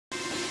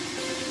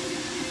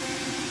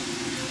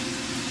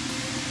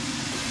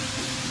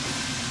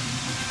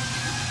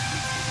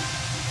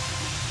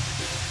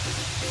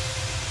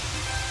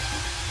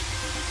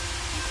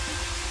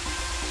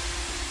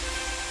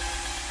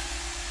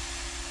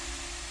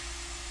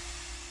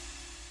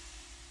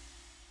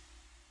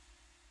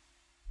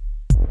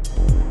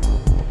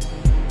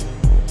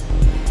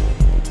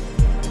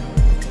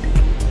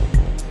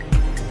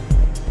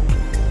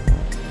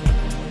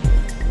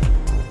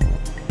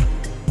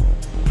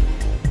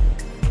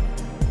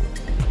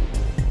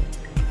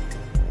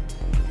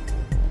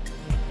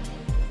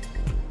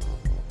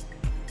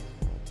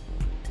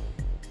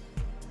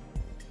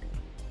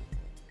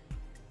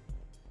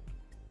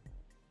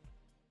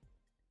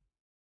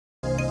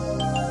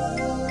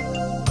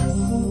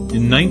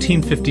In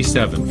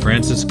 1957,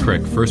 Francis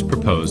Crick first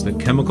proposed that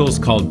chemicals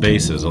called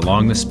bases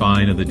along the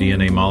spine of the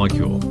DNA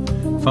molecule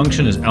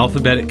function as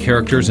alphabetic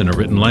characters in a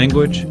written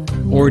language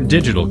or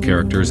digital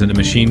characters in a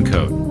machine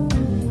code.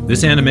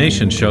 This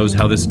animation shows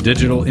how this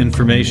digital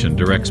information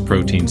directs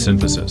protein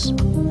synthesis.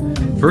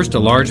 First, a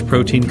large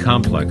protein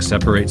complex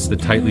separates the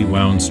tightly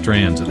wound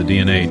strands of the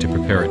DNA to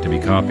prepare it to be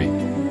copied.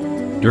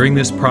 During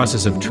this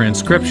process of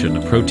transcription,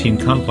 a protein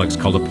complex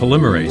called a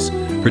polymerase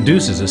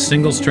produces a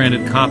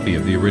single-stranded copy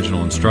of the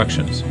original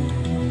instructions.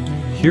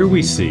 Here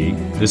we see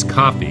this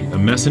copy, a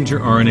messenger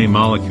RNA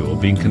molecule,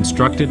 being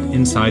constructed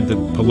inside the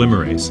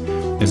polymerase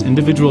as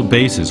individual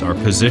bases are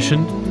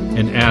positioned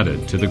and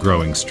added to the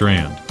growing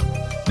strand.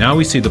 Now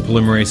we see the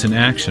polymerase in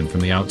action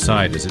from the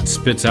outside as it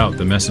spits out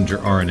the messenger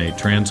RNA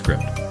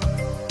transcript.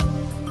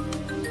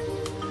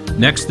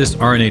 Next, this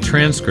RNA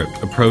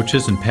transcript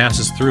approaches and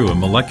passes through a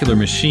molecular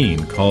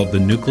machine called the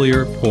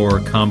nuclear pore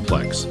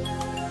complex,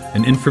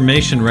 an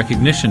information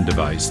recognition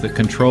device that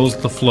controls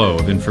the flow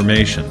of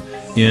information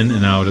in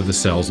and out of the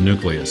cell's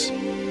nucleus.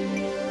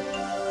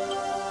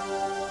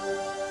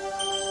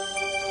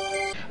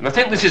 And I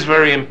think this is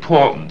very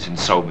important in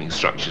solving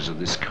structures of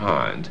this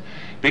kind,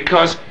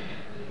 because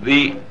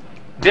the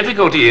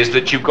difficulty is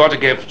that you've got to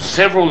give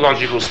several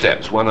logical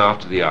steps, one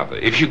after the other.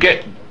 If you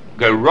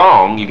go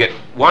wrong,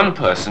 one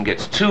person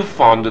gets too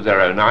fond of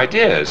their own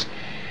ideas.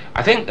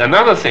 I think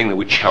another thing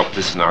which helped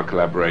us in our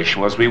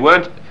collaboration was we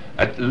weren't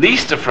at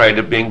least afraid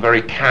of being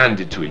very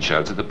candid to each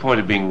other, to the point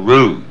of being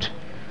rude.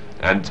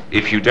 And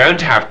if you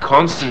don't have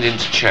constant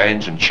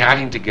interchange and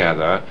chatting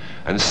together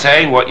and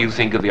saying what you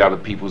think of the other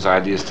people's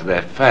ideas to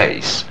their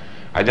face,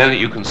 I don't think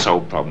you can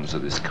solve problems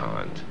of this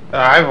kind.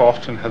 I've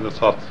often had the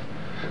thought,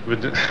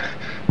 in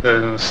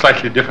a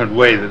slightly different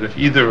way, that if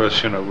either of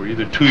us, were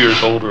either 2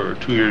 years older or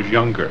 2 years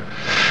younger,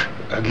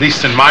 at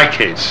least in my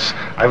case,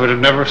 I would have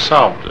never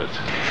solved it.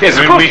 Yes,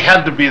 I mean, we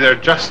had to be there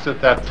just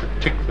at that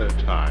particular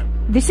time.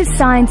 This is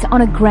science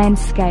on a grand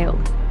scale.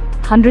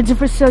 Hundreds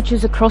of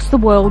researchers across the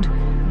world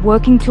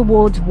working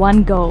towards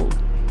one goal: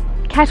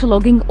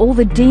 cataloguing all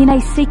the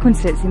DNA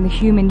sequences in the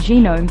human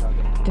genome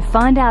to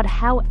find out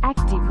how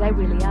active they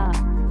really are.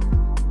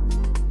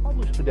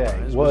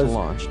 Today was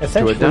launched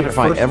to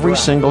identify every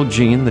single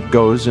gene that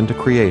goes into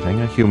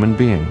creating a human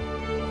being.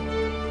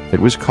 It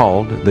was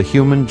called the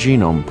Human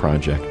Genome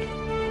Project.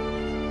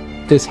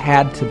 This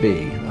had to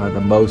be the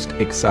most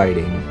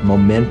exciting,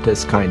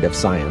 momentous kind of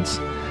science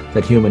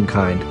that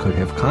humankind could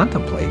have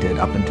contemplated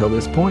up until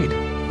this point.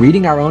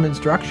 Reading our own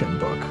instruction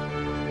book,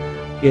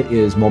 it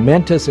is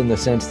momentous in the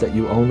sense that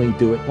you only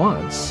do it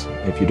once.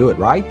 If you do it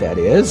right, that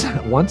is.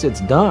 Once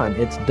it's done,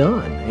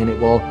 and it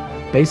will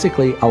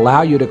basically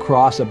allow you to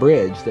cross a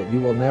bridge that you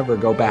will never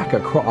go back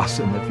across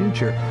in the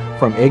future,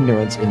 from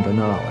ignorance into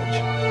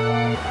knowledge.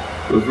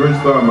 The first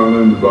time I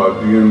learned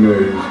about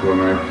DNA is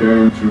when I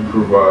came to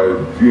provide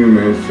a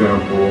DNA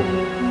sample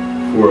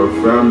for a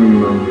family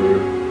member.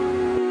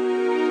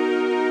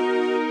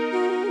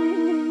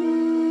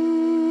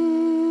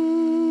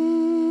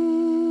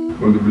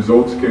 When the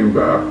results came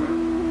back,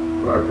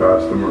 I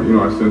passed them,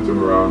 I sent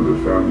them around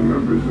to family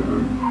members,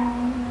 and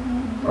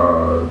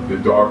the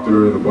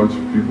doctor and a bunch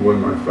of people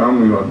in my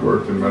family who had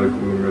worked in medical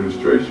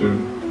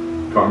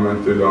administration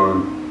commented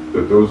on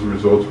that those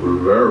results were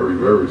very,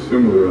 very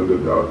similar and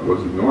that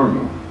wasn't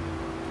normal.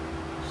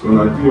 So an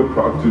idea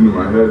popped into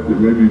my head that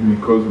maybe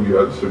because we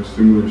had such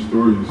similar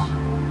stories,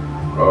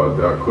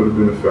 that could have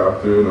been a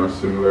factor in our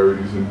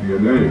similarities in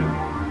DNA.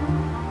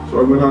 So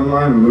I went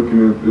online and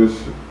looking at this.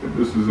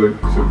 This is like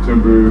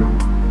September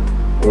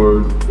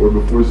or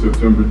before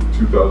September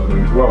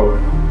 2012,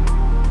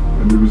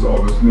 and there was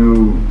all this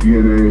new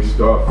DNA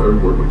stuff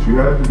everywhere, but you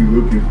had to be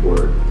looking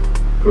for it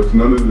because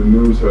none of the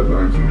news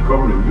headlines were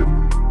covering it.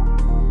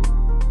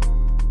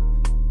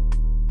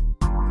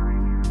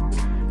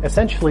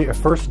 Essentially a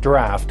first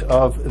draft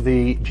of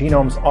the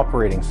genome's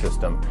operating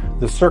system,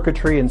 the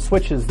circuitry and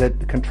switches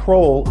that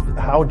control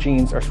how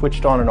genes are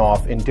switched on and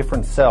off in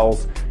different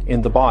cells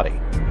in the body.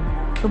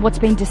 But what's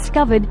been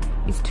discovered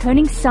is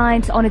turning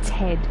science on its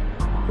head.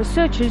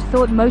 Researchers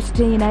thought most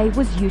DNA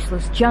was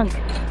useless junk.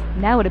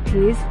 Now it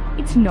appears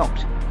it's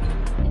not.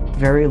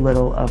 Very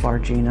little of our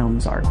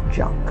genomes are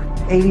junk.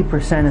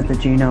 80% of the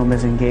genome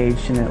is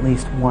engaged in at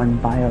least one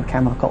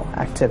biochemical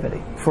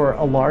activity. For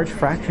a large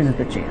fraction of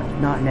the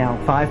genome, not now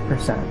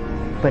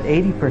 5%, but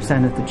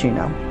 80% of the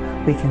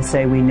genome, we can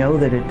say we know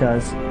that it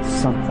does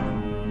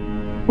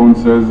something. One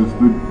says it's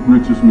the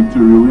richest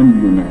material in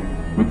DNA.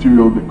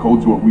 Material that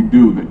codes what we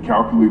do, that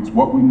calculates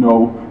what we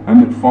know, and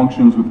that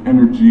functions with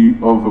energy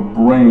of a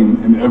brain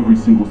in every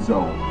single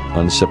cell.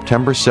 On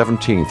September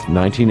 17,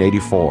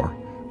 1984,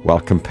 while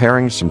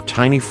comparing some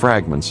tiny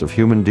fragments of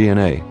human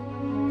DNA,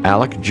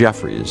 Alec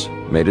Jeffreys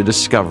made a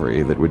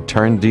discovery that would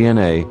turn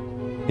DNA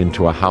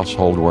into a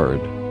household word.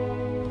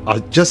 I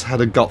just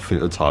had a gut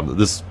feel at the time that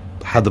this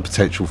had the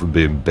potential for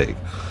being big.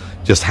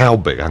 Just how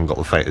big, I haven't got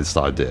the faintest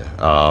idea.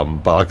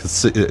 But I could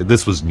see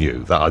this was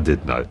new, that I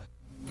did know.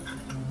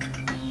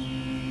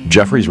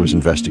 Jeffreys was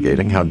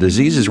investigating how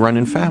diseases run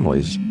in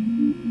families.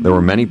 There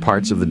were many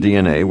parts of the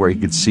DNA where he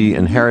could see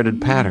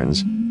inherited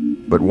patterns,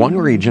 but one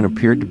region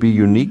appeared to be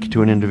unique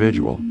to an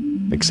individual,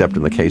 except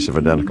in the case of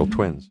identical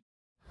twins.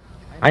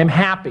 I am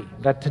happy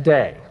that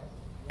today,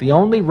 the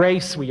only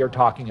race we are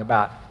talking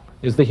about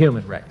is the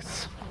human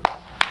race.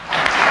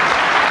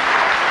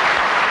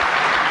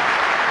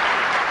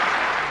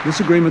 This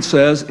agreement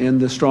says, in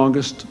the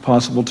strongest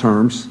possible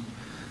terms,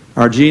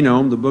 our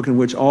genome, the book in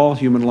which all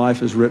human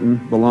life is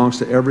written, belongs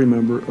to every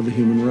member of the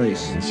human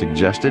race. And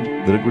suggested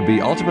that it would be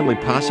ultimately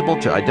possible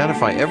to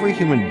identify every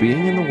human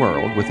being in the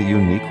world with a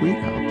unique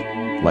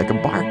readout, like a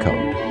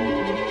barcode.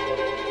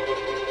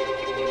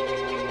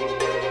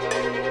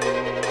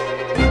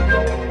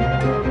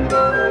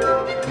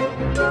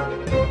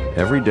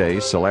 Every day,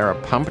 Celera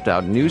pumped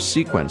out new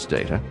sequence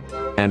data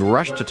and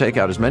rushed to take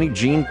out as many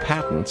gene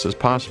patents as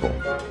possible.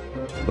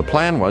 The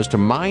plan was to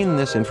mine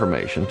this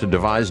information to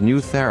devise new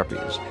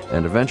therapies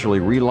and eventually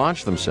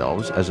relaunch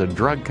themselves as a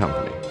drug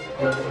company.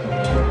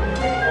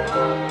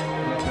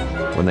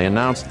 When they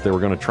announced that they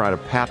were going to try to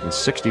patent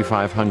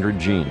 6,500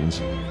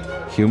 genes,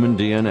 human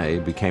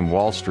DNA became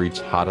Wall Street's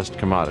hottest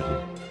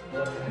commodity.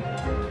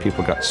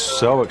 People got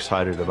so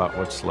excited about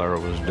what Celera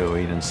was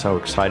doing and so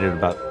excited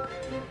about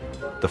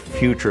the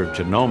future of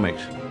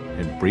genomics,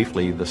 and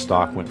briefly the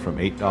stock went from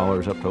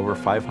 $8 up to over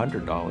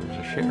 $500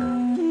 a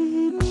share.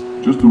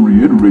 Just to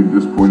reiterate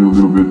this point a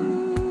little bit,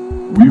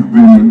 we've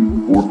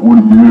been for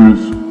 40 years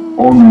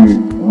only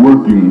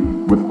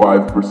working with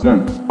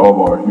 5% of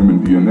our human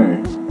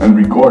DNA and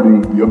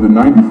regarding the other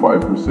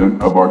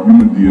 95% of our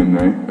human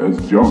DNA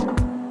as junk.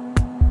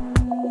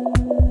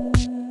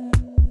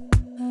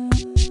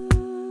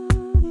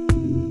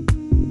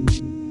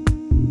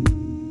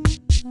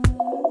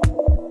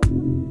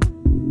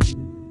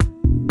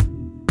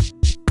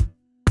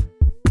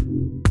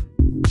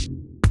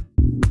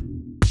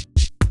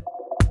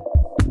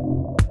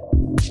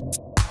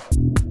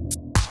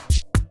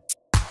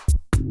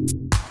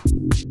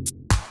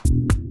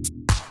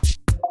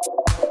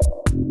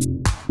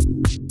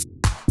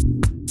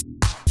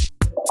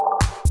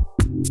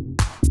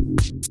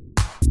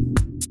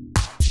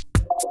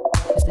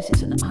 This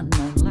is an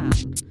unknown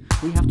land.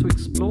 We have to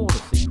explore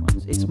the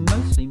sequence. It's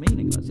mostly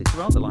meaningless. It's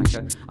rather like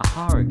a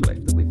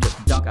hieroglyph that we've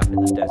just dug up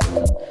in the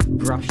desert and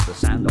brushed the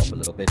sand off a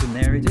little bit, and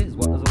there it is.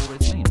 What does all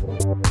this mean?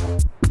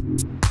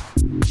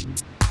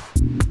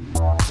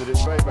 That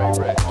it's very, very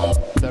rich.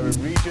 There are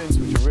regions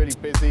which are really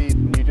busy,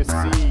 and you just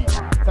see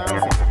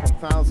thousands upon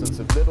thousands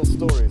of little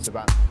stories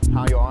about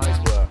how your eyes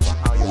work, or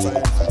how your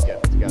bones can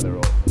get together,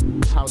 or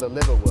how the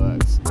liver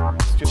works.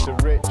 It's just a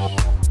rich,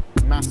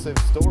 massive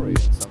story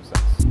in some sense.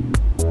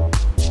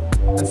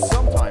 And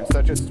sometimes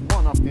they're just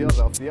one after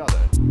the other,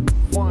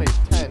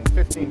 5, 10,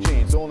 15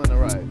 genes all in a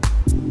row.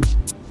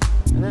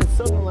 And then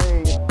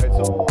suddenly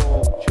it's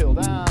all chilled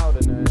out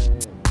and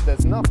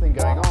there's nothing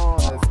going on.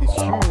 There's these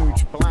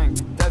huge blank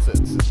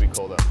deserts, as we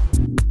call them.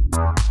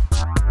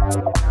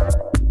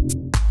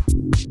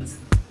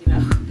 You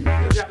know,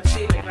 we drop a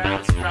seed in the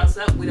ground, it sprouts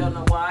up, we don't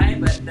know why,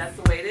 but that's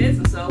the way it is.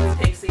 And so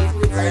we take seeds,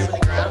 we bury them in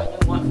the ground,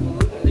 and we want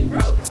food, and it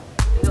grows.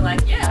 And they're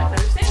like, yeah, I can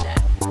understand that.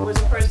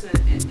 Whereas a person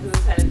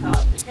who's had a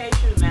college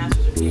education, a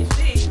master's or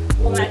PhD,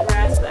 will not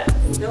grasp that.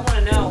 They'll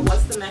want to know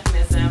what's the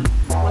mechanism,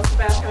 what's the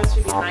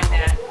biochemistry behind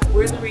that,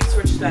 where are the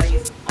research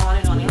studies, on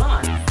and on and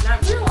on.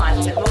 Not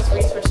realizing that most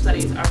research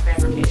studies are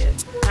fabricated.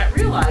 Not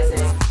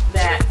realizing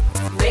that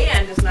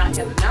man does not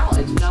have the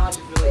knowledge. Knowledge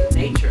is really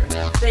nature.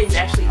 Things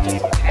actually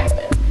just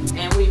happen.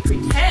 And we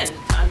pretend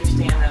to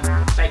understand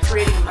them by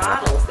creating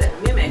models that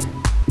mimic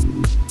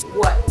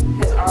what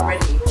has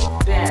already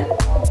been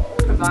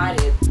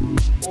provided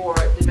or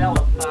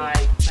developed by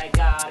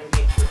God or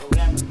nature or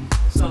whatever.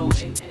 So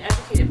an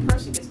educated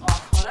person gets all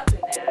caught up in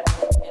that,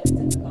 and it's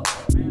difficult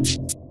to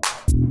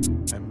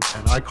remember.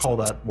 And I call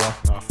that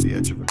walking off the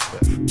edge of a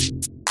cliff.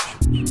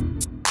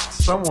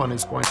 Someone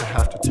is going to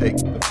have to take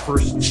the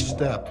first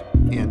step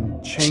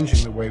in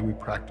changing the way we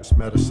practice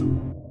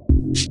medicine.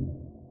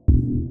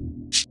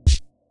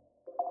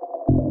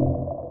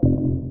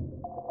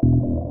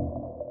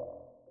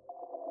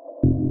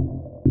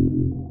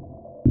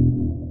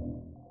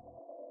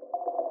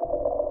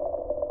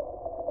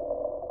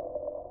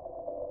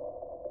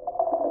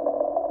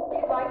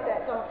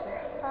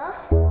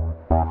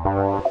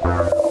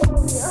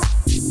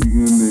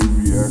 DNA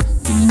reacts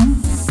to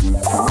music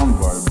and sound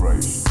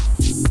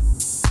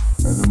vibrations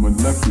at a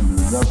molecular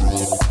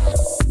level.